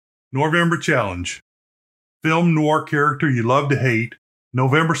Noirvember Challenge. Film noir character you love to hate,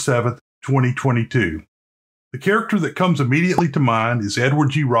 November 7th, 2022. The character that comes immediately to mind is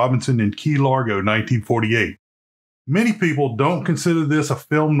Edward G. Robinson in Key Largo, 1948. Many people don't consider this a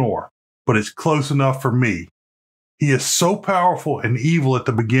film noir, but it's close enough for me. He is so powerful and evil at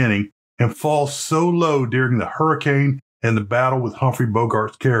the beginning and falls so low during the hurricane and the battle with Humphrey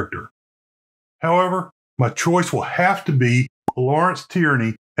Bogart's character. However, my choice will have to be Lawrence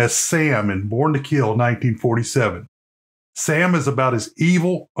Tierney as Sam in Born to Kill 1947. Sam is about as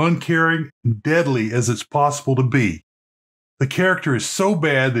evil, uncaring, and deadly as it's possible to be. The character is so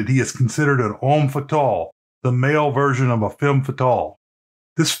bad that he is considered an homme fatale, the male version of a femme fatale.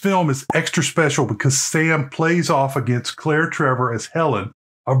 This film is extra special because Sam plays off against Claire Trevor as Helen,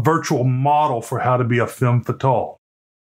 a virtual model for how to be a femme fatale.